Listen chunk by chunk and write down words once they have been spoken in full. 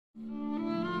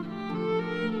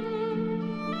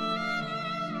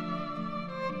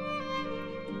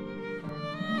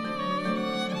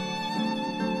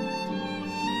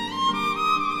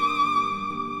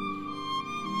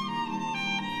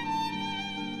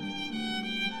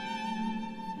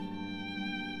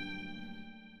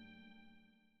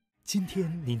今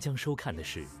天您将收看的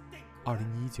是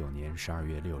2019年12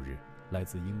月6日，来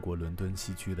自英国伦敦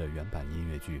西区的原版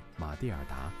音乐剧《玛蒂尔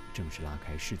达》正式拉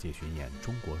开世界巡演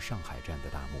中国上海站的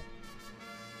大幕。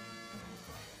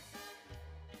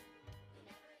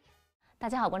大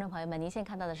家好，观众朋友们，您现在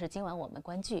看到的是今晚我们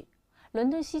观剧。伦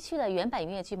敦西区的原版音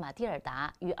乐剧《玛蒂尔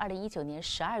达》于2019年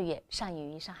12月上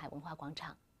映于上海文化广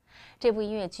场。这部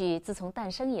音乐剧自从诞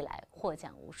生以来获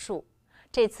奖无数。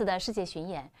这次的世界巡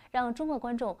演让中国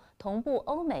观众同步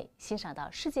欧美欣赏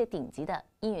到世界顶级的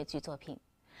音乐剧作品。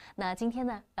那今天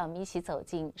呢，让我们一起走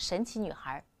进神奇女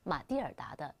孩玛蒂尔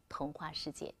达的童话世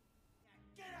界。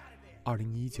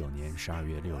2019年12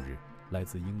月6日，来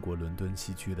自英国伦敦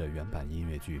西区的原版音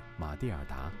乐剧《玛蒂尔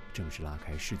达》正式拉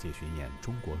开世界巡演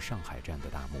中国上海站的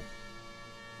大幕。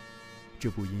这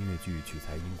部音乐剧取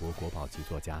材英国国宝级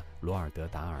作家罗尔德·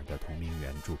达尔的同名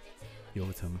原著，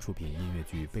由曾出品音乐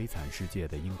剧《悲惨世界》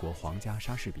的英国皇家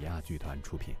莎士比亚剧团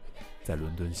出品，在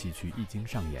伦敦西区一经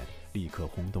上演，立刻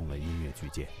轰动了音乐剧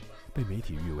界，被媒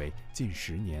体誉为近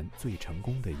10年最成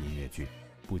功的音乐剧。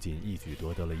不仅一举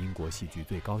夺得了英国戏剧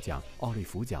最高奖奥利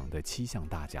弗奖的7项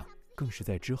大奖，更是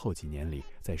在之后几年里，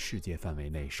在世界范围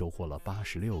内收获了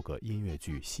86个音乐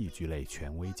剧、戏剧类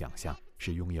权威奖项，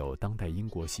是拥有当代英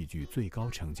国戏剧最高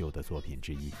成就的作品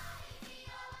之一。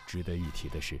值得一提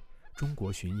的是，中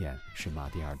国巡演是玛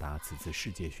蒂尔达此次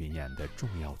世界巡演的重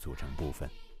要组成部分。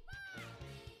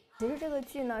其实这个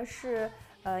剧呢是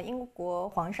英国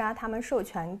皇莎他们授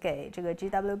权给这个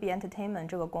GWB Entertainment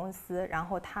这个公司，然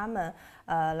后他们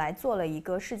来做了一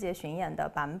个世界巡演的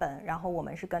版本，然后我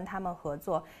们是跟他们合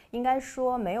作。应该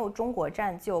说没有中国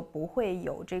站就不会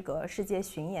有这个世界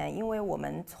巡演，因为我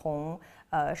们从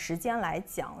时间来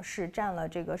讲是占了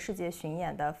这个世界巡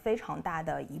演的非常大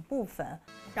的一部分，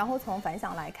然后从反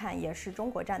响来看也是中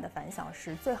国站的反响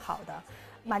是最好的。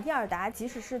玛蒂尔达即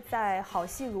使是在好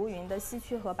戏如云的西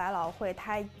区和百老汇，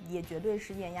它也绝对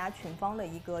是碾压群芳的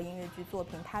一个音乐剧作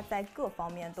品，它在各方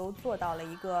面都做到了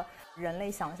一个人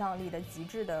类想象力的极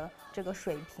致的这个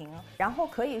水平，然后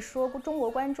可以说中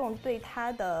国观众对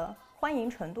它的欢迎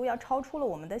程度要超出了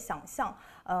我们的想象，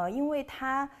因为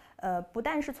它不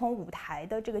但是从舞台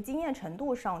的这个惊艳程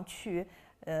度上去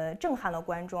震撼了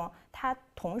观众，它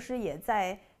同时也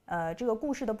在这个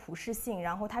故事的普适性，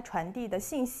然后它传递的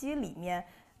信息里面，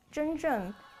真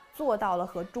正做到了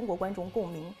和中国观众共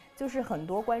鸣。就是很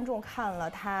多观众看了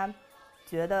他，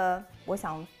觉得我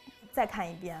想再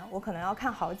看一遍，我可能要看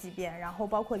好几遍。然后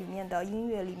包括里面的音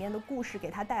乐、里面的故事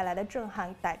给他带来的震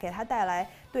撼，给他带来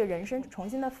对人生重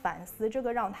新的反思，这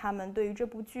个让他们对于这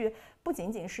部剧不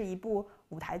仅仅是一部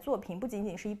舞台作品，不仅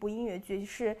仅是一部音乐剧，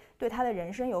是对他的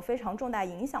人生有非常重大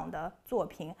影响的作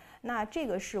品。那这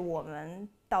个是我们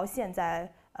到现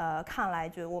在看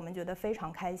来我们觉得非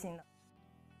常开心的。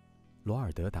罗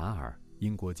尔德·达尔，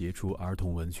英国杰出儿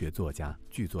童文学作家、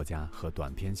剧作家和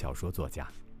短篇小说作家，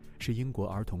是英国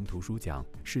儿童图书奖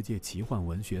世界奇幻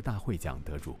文学大会奖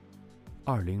得主。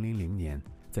2000年，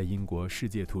在英国世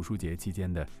界图书节期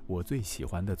间的我最喜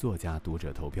欢的作家读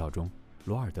者投票中，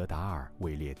罗尔德·达尔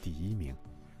位列第1名，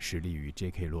实力与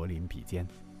J.K. 罗琳比肩。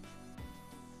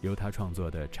由他创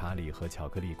作的《查理和巧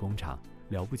克力工厂》、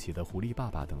了不起的狐狸爸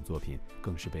爸等作品，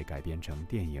更是被改编成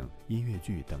电影、音乐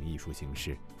剧等艺术形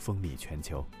式，风靡全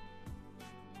球。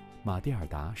玛蒂尔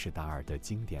达是达尔的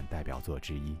经典代表作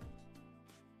之一。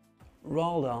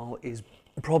Roald Dahl is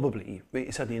probably,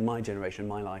 certainly in my generation,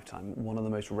 my lifetime, one of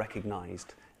the most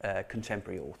recognized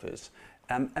contemporary authors.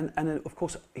 And of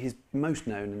course, he's most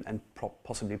known and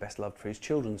possibly best loved for his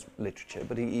children's literature,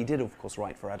 but he did, of course,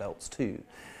 write for adults too.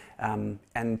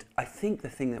 And I think the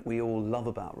thing that we all love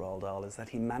about Roald Dahl is that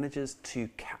he manages to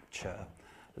capture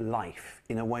life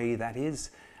in a way that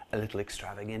is a little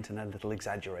extravagant and a little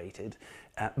exaggerated,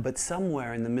 but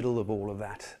somewhere in the middle of all of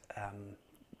that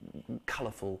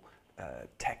colourful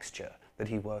texture that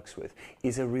he works with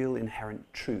is a real inherent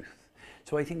truth.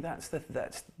 So I think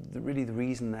that's really the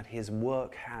reason that his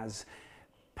work has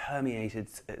permeated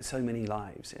so many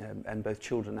lives, and both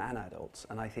children and adults.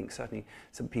 And I think certainly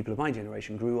some people of my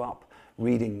generation grew up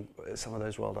reading some of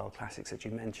those Roald Dahl classics that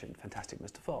you mentioned, Fantastic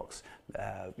Mr. Fox,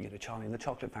 Charlie and the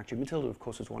Chocolate Factory. Matilda, of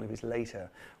course, was one of his later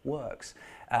works.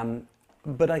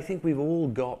 But I think we've all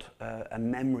got a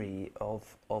memory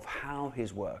of how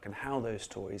his work and how those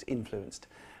stories influenced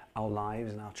our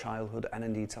lives and our childhood, and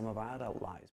indeed some of our adult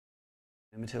lives.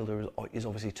 Matilda is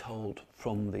obviously told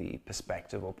from the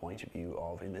perspective or point of view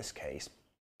of, in this case,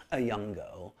 a young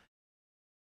girl.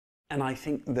 And I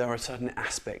think there are certain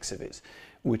aspects of it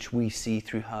which we see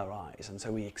through her eyes, and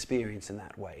so we experience in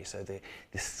that way. So the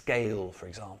scale, for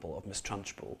example, of Miss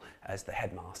Trunchbull as the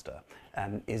headmaster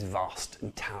is vast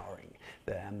and towering.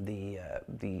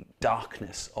 The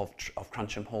darkness of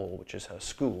Cruncham Hall, which is her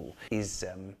school, is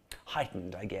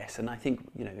heightened, I guess. And I think,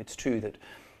 you know, it's true that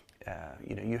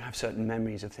you have certain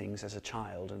memories of things as a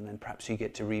child, and then perhaps you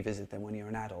get to revisit them when you're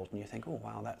an adult, and you think, oh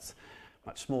wow, that's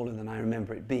much smaller than I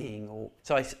remember it being. Or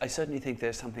so I certainly think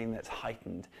there's something that's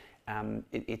heightened.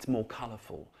 It's more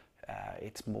colourful.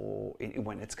 It's more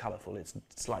when it's colourful. It's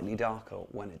slightly darker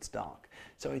when it's dark.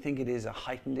 So I think it is a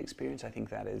heightened experience. I think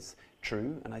that is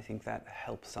true, and I think that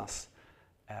helps us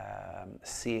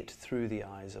see it through the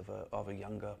eyes of a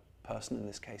younger person, in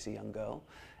this case a young girl.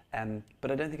 But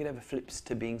I don't think it ever flips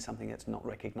to being something that's not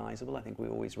recognisable. I think we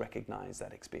always recognise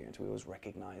that experience. We always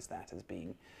recognise that as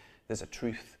being, there's a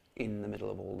truth in the middle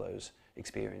of all those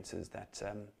experiences that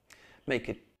make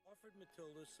it.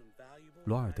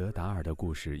 罗尔德·达尔的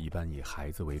故事一般以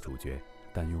孩子为主角，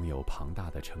但拥有庞大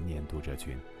的成年读者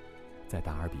群。在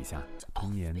达尔笔下，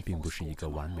童年并不是一个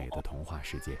完美的童话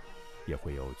世界，也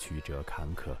会有曲折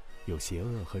坎坷，有邪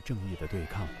恶和正义的对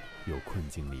抗，有困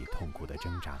境里痛苦的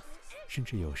挣扎，甚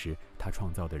至有时他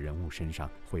创造的人物身上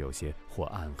会有些或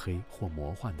暗黑或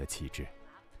魔幻的气质。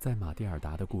在马蒂尔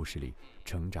达的故事里，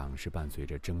成长是伴随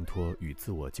着挣脱与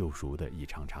自我救赎的一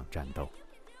场场战斗。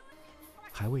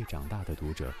还未长大的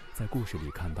读者在故事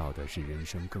里看到的是人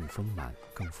生更丰满、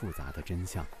更复杂的真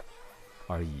相，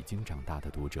而已经长大的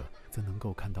读者则能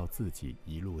够看到自己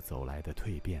一路走来的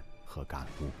蜕变和感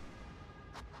悟。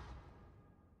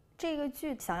这个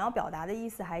剧想要表达的意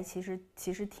思还其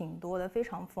实挺多的，非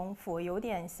常丰富，有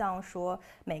点像说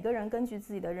每个人根据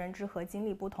自己的认知和经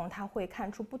历不同，他会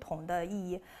看出不同的意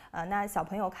义。那小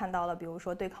朋友看到了，比如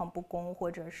说对抗不公，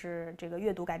或者是这个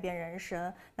阅读改变人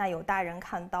生；那有大人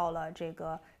看到了这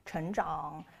个成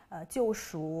长、救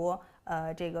赎，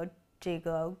这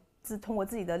个通过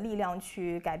自己的力量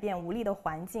去改变无力的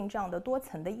环境，这样的多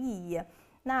层的意义。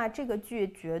那这个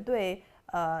剧绝对。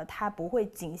它不会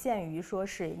仅限于说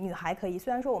是女孩可以，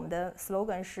虽然说我们的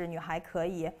slogan 是女孩可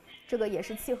以，这个也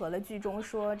是契合了剧中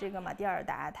说这个马蒂尔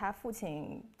达她父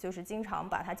亲就是经常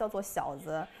把她叫做小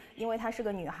子，因为她是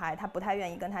个女孩，她不太愿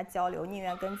意跟她交流，宁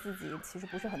愿跟自己其实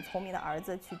不是很聪明的儿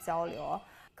子去交流。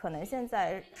可能现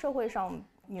在社会上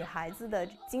女孩子的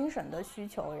精神的需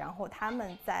求，然后她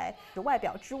们在外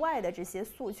表之外的这些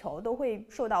诉求都会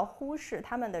受到忽视，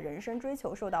她们的人生追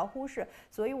求受到忽视，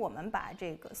所以我们把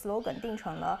这个 slogan 定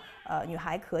成了女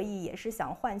孩可以，也是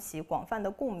想唤起广泛的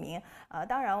共鸣。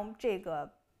当然这个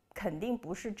肯定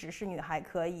不是只是女孩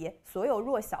可以，所有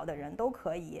弱小的人都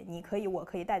可以，你可以，我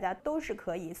可以，大家都是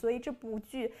可以。所以这部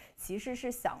剧其实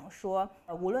是想说，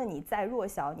无论你再弱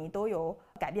小，你都有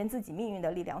改变自己命运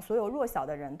的力量，所有弱小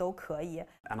的人都可以。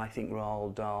And I think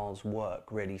Roald Dahl's work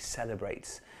really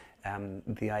celebrates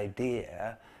the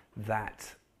idea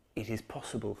that it is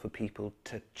possible for people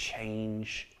to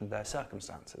change their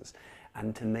circumstances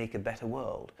and to make a better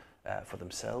world for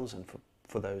themselves and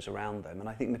for those around them. And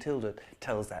I think Matilda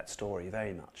tells that story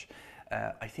very much.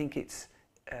 I think it's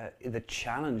the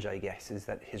challenge, I guess, is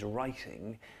that his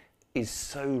writing is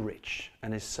so rich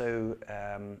and is so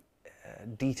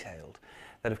detailed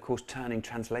that, of course,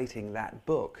 translating that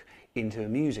book into a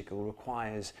musical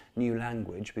requires new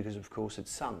language because, of course,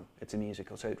 it's sung, it's a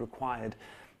musical. So it required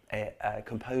a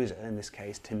composer, in this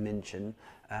case Tim Minchin,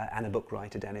 and a book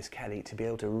writer, Dennis Kelly, to be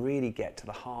able to really get to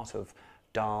the heart of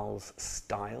Dahl's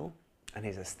style and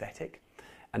his aesthetic,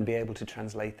 and be able to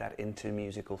translate that into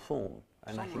musical form.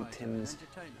 And I think Tim's,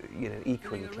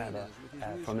 equally clever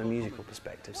from a musical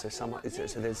perspective. So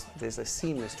there's a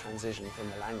seamless transition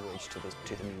from the language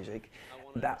to the music.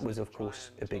 That was, of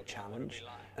course, a big challenge.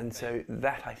 And so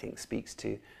that, I think, speaks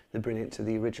to the brilliance of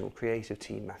the original creative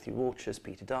team, Matthew Warchus,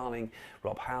 Peter Darling,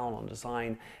 Rob Howell on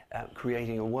design,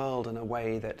 creating a world in a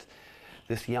way that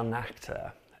this young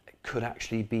actor could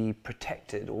actually be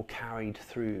protected or carried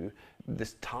through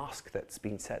this task that's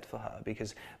been set for her,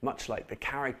 because much like the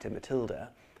character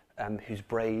Matilda, who's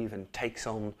brave and takes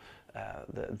on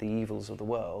the evils of the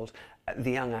world, the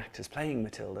young actors playing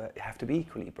Matilda have to be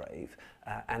equally brave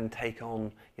and take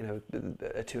on, a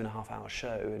 2.5-hour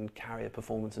show and carry a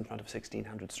performance in front of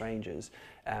 1,600 strangers,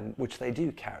 which they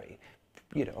do carry.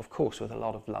 Of course, with a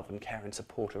lot of love and care and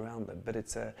support around them, but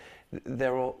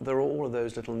there are all of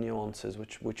those little nuances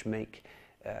which make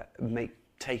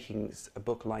taking a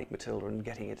book like Matilda and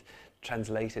getting it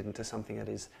translated into something that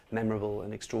is memorable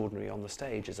and extraordinary on the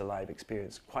stage as a live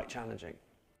experience quite challenging.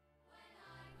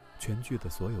 全剧的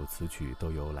所有词曲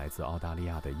都由来自澳大利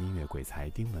亚的音乐鬼才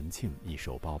丁文庆一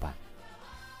手包办。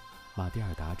玛蒂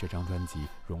尔达这张专辑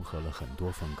融合了很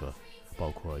多风格，包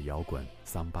括摇滚、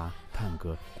桑巴、探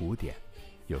戈、古典。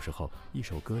有时候，一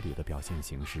首歌里的表现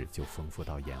形式就丰富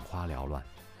到眼花缭乱，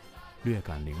略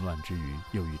感凌乱之余，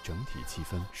又与整体气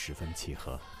氛十分契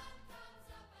合。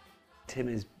Tim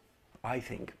is, I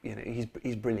think,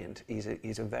 he's brilliant.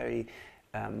 He's a very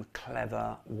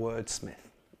clever wordsmith,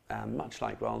 much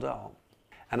like Roald Dahl.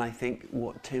 And I think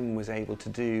what Tim was able to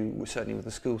do, certainly with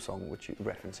the school song, which you're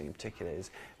referencing in particular,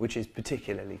 which is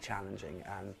particularly challenging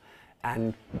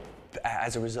and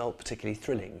as a result particularly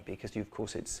thrilling, because of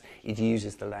course it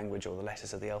uses the language or the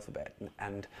letters of the alphabet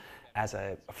and as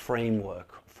a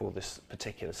framework for this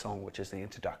particular song, which is the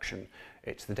introduction.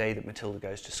 It's the day that Matilda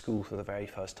goes to school for the very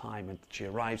first time, and she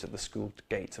arrives at the school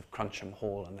gates of Cruncham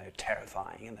Hall, and they're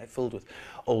terrifying, and they're filled with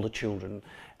older children,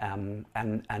 and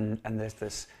there's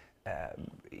this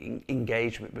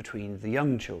engagement between the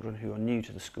young children who are new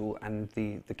to the school and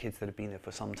the kids that have been there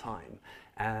for some time,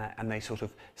 and they sort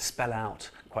of spell out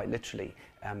quite literally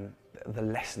the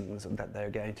lessons that they're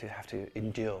going to have to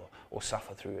endure or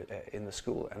suffer through in the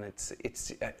school. And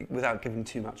it's without giving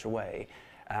too much away,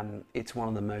 it's one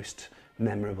of the most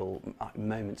memorable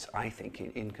moments, I think,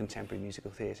 in contemporary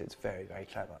musical theatre. It's very, very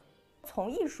clever.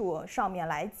 从艺术上面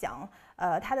来讲，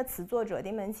它的词作者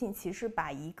丁文庆其实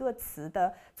把一个词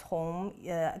的从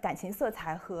感情色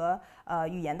彩和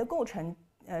语言的构成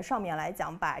上面来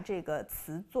讲，把这个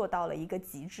词做到了一个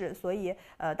极致。所以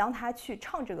当他去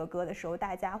唱这个歌的时候，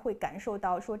大家会感受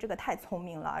到说这个太聪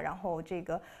明了，然后这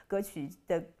个歌曲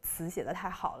的词写得太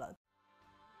好了。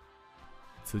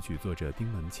词曲作者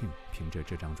丁文庆凭着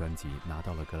这张专辑拿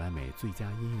到了格莱美最佳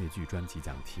音乐剧专辑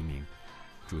奖提名。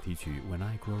主题曲《When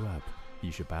I Grow Up》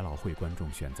亦是百老汇观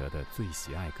众选择的最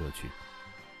喜爱歌曲。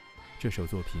这首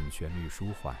作品旋律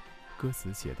舒缓，歌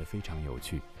词写得非常有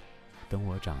趣。等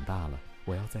我长大了，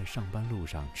我要在上班路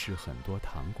上吃很多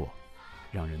糖果，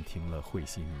让人听了会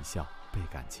心一笑，倍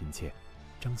感亲切，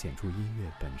彰显出音乐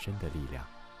本身的力量。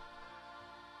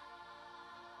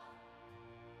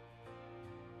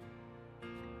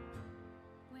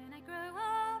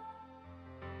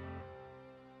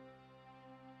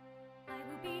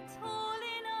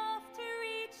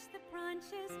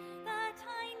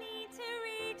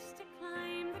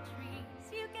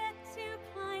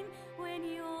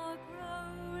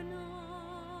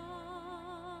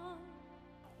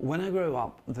When I Grow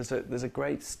Up, there's a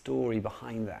great story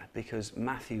behind that, because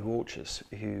Matthew Warchus,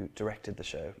 who directed the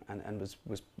show and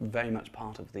was very much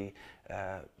part of the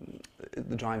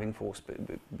driving force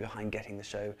behind getting the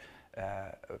show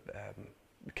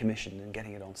commissioned and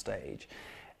getting it on stage,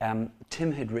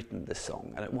 Tim had written this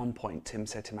song, and at one point Tim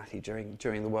said to Matthew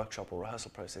during the workshop or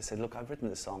rehearsal process, said, "Look, I've written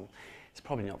this song. It's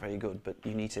probably not very good, but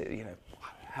you need to,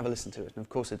 have a listen to it." And of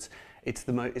course,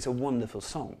 it's a wonderful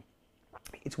song.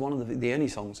 It's one of the only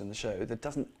songs in the show that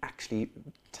doesn't actually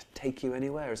take you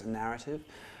anywhere as a narrative,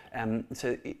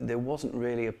 so there wasn't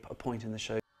really a point in the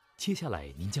show. 接下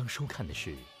来您将收看的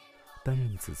是，担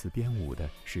任此次编舞的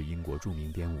是英国著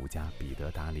名编舞家彼得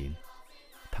·达林，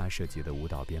他设计的舞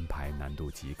蹈编排难度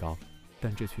极高，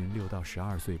但这群6到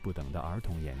12岁不等的儿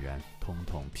童演员统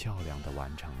统漂亮地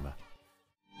完成了。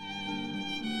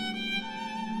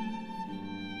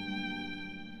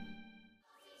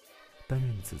担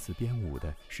任此次编舞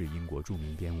的是英国著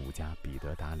名编舞家彼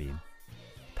得·达林，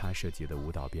他设计的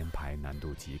舞蹈编排难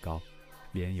度极高，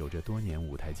连有着多年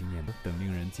舞台经验等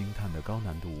令人惊叹的高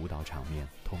难度舞蹈场面，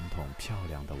统统漂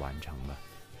亮地完成了。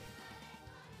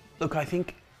Look, I think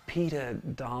Peter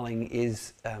Darling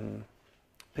is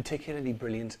particularly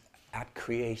brilliant at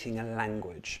creating a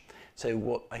language. So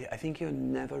what I think you're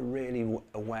never really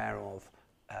aware of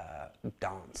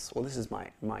dance. Well, this is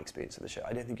my experience of the show.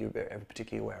 I don't think you're ever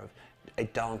particularly aware of a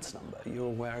dance number. You're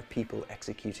aware of people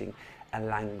executing a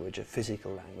language, a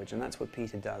physical language, and that's what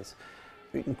Peter does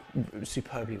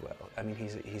superbly well. I mean,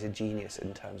 he's a genius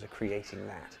in terms of creating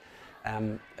that.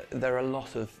 There are a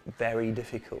lot of very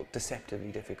difficult,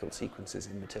 deceptively difficult sequences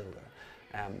in Matilda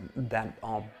that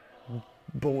are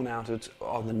born out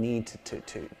of the need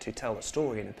to tell a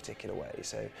story in a particular way.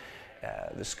 So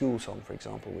the school song, for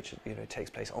example, which takes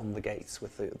place on the gates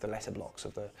with the letter blocks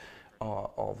of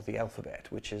the alphabet,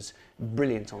 which is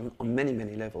brilliant on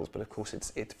many levels, but of course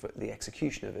the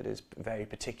execution of it is very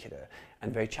particular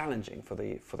and very challenging for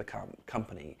the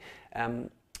company.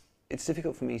 It's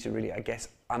difficult for me to really, I guess,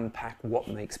 unpack what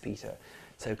makes Peter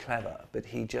so clever, but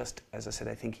he just, as I said,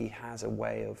 I think he has a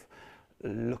way of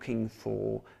looking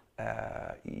for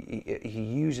he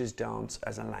uses dance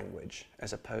as a language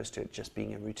as opposed to it just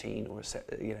being a routine or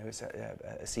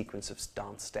a sequence of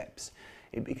dance steps.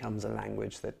 It becomes a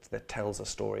language that tells a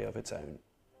story of its own.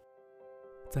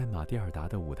 在马蒂尔达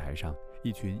的舞台上，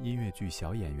一群音乐剧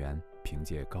小演员凭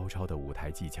借高超的舞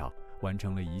台技巧，完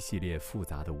成了一系列复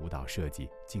杂的舞蹈设计、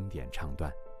经典唱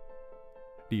段。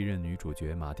历任女主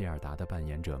角马蒂尔达的扮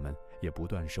演者们也不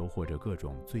断收获着各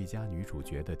种最佳女主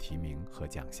角的提名和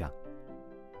奖项。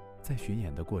在巡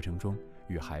演的过程中，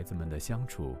与孩子们的相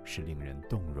处是令人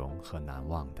动容和难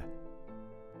忘的。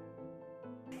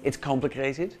It's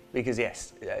complicated because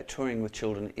yes, touring with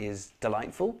children is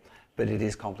delightful, but it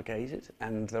is complicated,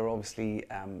 and there are obviously,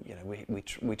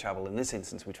 we travel in this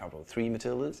instance. We travel with 3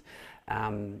 Matildas.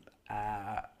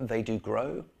 They do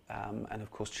grow, and of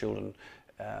course, children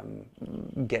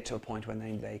get to a point when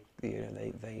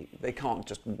they can't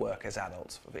just work as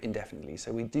adults indefinitely.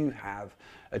 So we do have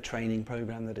a training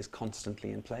program that is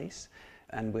constantly in place,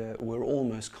 and we're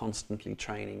almost constantly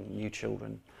training new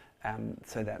children.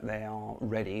 So that they are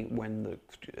ready when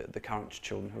the current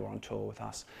children who are on tour with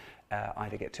us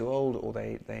either get too old or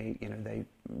they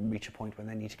reach a point when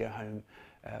they need to go home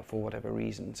for whatever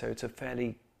reason. So it's a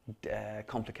fairly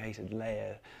complicated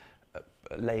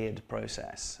layered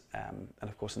process. And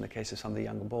of course, in the case of some of the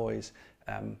younger boys,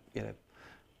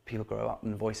 people grow up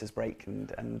and voices break,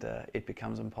 and it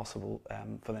becomes impossible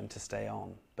for them to stay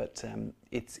on. But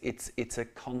it's a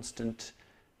constant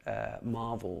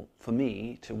marvel for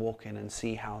me to walk in and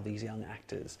see how these young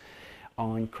actors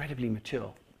are incredibly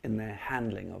mature in their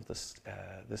handling of this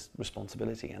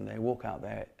responsibility, and they walk out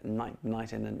there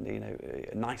night in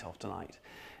and night after night,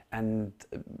 and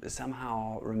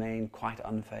somehow remain quite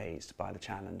unfazed by the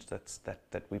challenge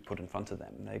that we put in front of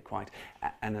them.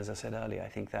 And as I said earlier, I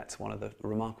think that's one of the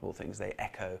remarkable things. They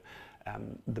echo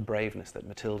the braveness that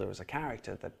Matilda as a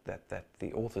character that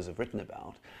the authors have written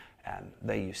about.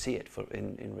 There you see it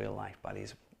in real life by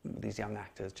these young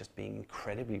actors just being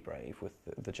incredibly brave with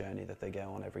the journey that they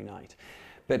go on every night.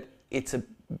 But to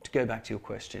go back to your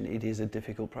question, it is a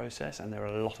difficult process, and there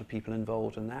are a lot of people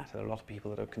involved in that. There are a lot of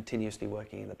people that are continuously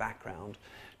working in the background,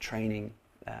 training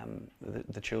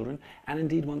the children. And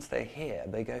indeed, once they're here,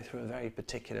 they go through a very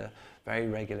particular, very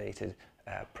regulated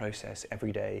process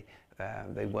every day.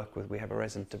 We have a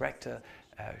resident director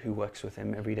who works with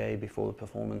them every day before the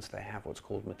performance. They have what's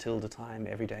called Matilda time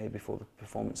every day before the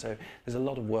performance. So there's a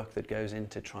lot of work that goes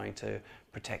into trying to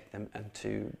protect them and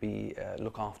to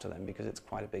look after them, because it's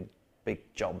quite a big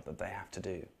job that they have to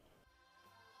do.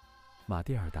 马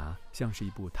蒂尔达像是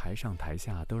一部台上台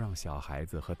下都让小孩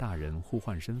子和大人互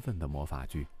换身份的魔法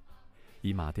剧，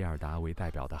以马蒂尔达为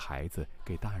代表的孩子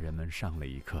给大人们上了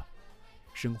一课。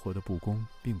生活的不公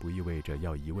并不意味着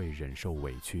要一味忍受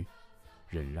委屈，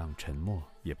忍让沉默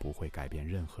也不会改变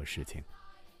任何事情。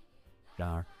然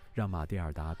而，让马蒂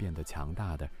尔达变得强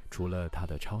大的，除了她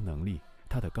的超能力、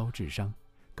她的高智商，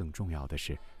更重要的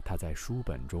是她在书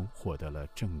本中获得了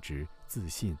正直、自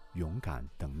信、勇敢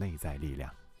等内在力量，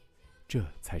这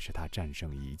才是她战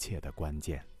胜一切的关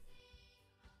键。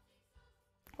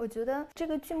我觉得这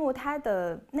个剧目它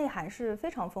的内涵是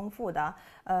非常丰富的。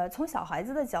从小孩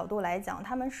子的角度来讲，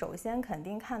他们首先肯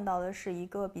定看到的是一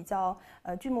个比较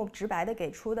剧目直白的给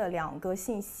出的2个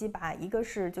信息吧，一个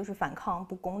是就是反抗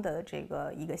不公的这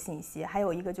个一个信息，还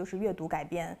有一个就是阅读改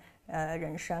变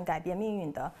人生、改变命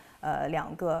运的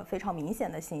2个非常明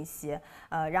显的信息。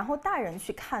然后大人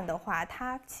去看的话，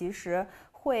他其实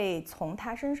会从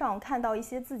他身上看到一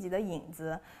些自己的影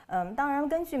子。当然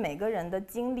根据每个人的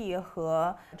经历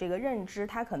和这个认知，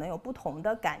他可能有不同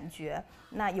的感觉。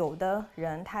那有的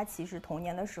人他其实童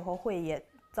年的时候也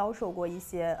遭受过一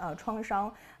些创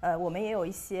伤。我们也有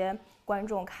一些观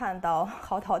众看到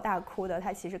嚎啕大哭的，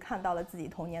他其实看到了自己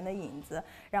童年的影子。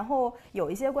然后有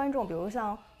一些观众，比如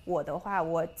像我的话，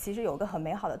我其实有个很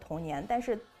美好的童年，但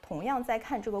是同样在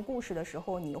看这个故事的时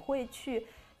候，你会去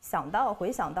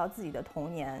回想到自己的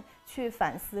童年，去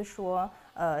反思说，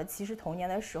其实童年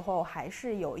的时候还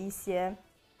是有一些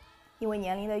因为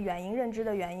年龄的原因、认知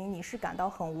的原因，你是感到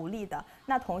很无力的。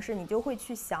那同时你就会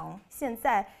去想，现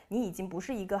在你已经不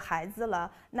是一个孩子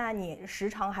了，那你时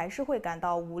常还是会感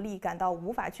到无力，感到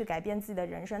无法去改变自己的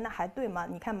人生，那还对吗？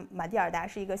你看马蒂尔达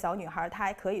是一个小女孩，她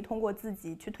还可以通过自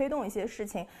己去推动一些事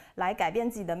情来改变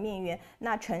自己的命运。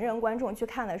那成人观众去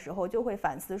看的时候，就会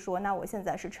反思说，那我现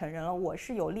在是成人了，我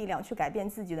是有力量去改变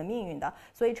自己的命运的。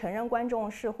所以成人观众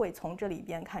是会从这里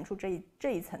边看出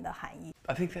这一层的含义。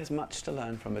I think there's much to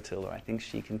learn from Matilda. I think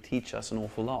she can teach us an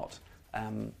awful lot.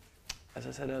 As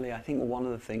I said earlier, I think one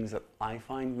of the things that I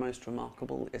find most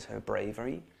remarkable is her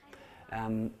bravery.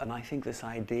 And I think this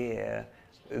idea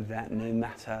that no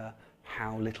matter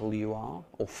how little you are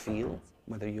or feel,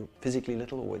 whether you're physically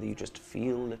little or whether you just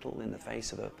feel little in the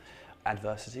face of an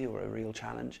adversity or a real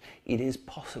challenge, it is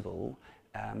possible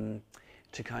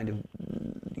to kind of,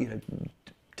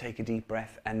 take a deep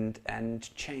breath and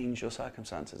change your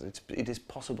circumstances. It is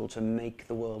possible to make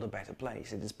the world a better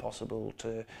place. It is possible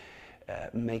to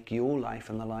make your life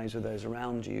and the lives of those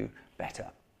around you better.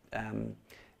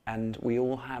 And we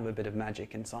all have a bit of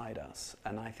magic inside us,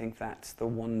 and I think that's the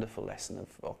wonderful lesson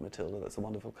of Matilda. That's the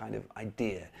wonderful kind of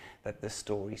idea that the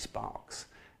story sparks.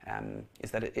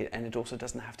 Is that it also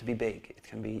doesn't have to be big. It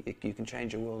can be, you can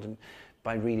change your world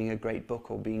by reading a great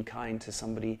book or being kind to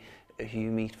somebody who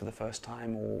you meet for the first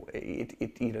time, or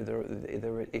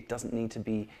it doesn't need to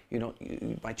be,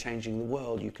 by changing the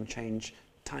world you can change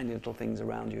tiny little things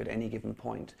around you at any given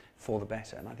point for the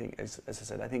better. And I think, as I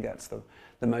said, I think that's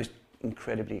the most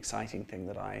incredibly exciting thing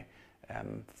that I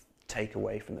take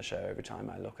away from the show every time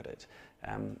I look at it.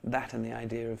 That and the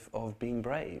idea of being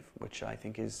brave, which I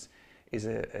think is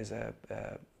a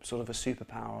sort of a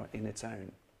superpower in its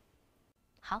own.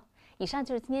 好，以上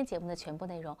就是今天节目的全部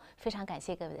内容，非常感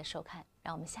谢各位的收看，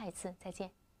让我们下一次再见。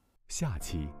下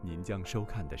期您将收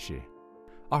看的是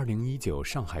2019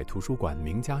上海图书馆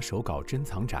名家手稿珍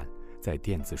藏展，在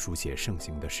电子书写盛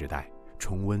行的时代，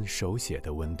重温手写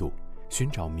的温度，寻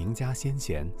找名家先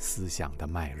贤思想的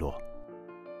脉络。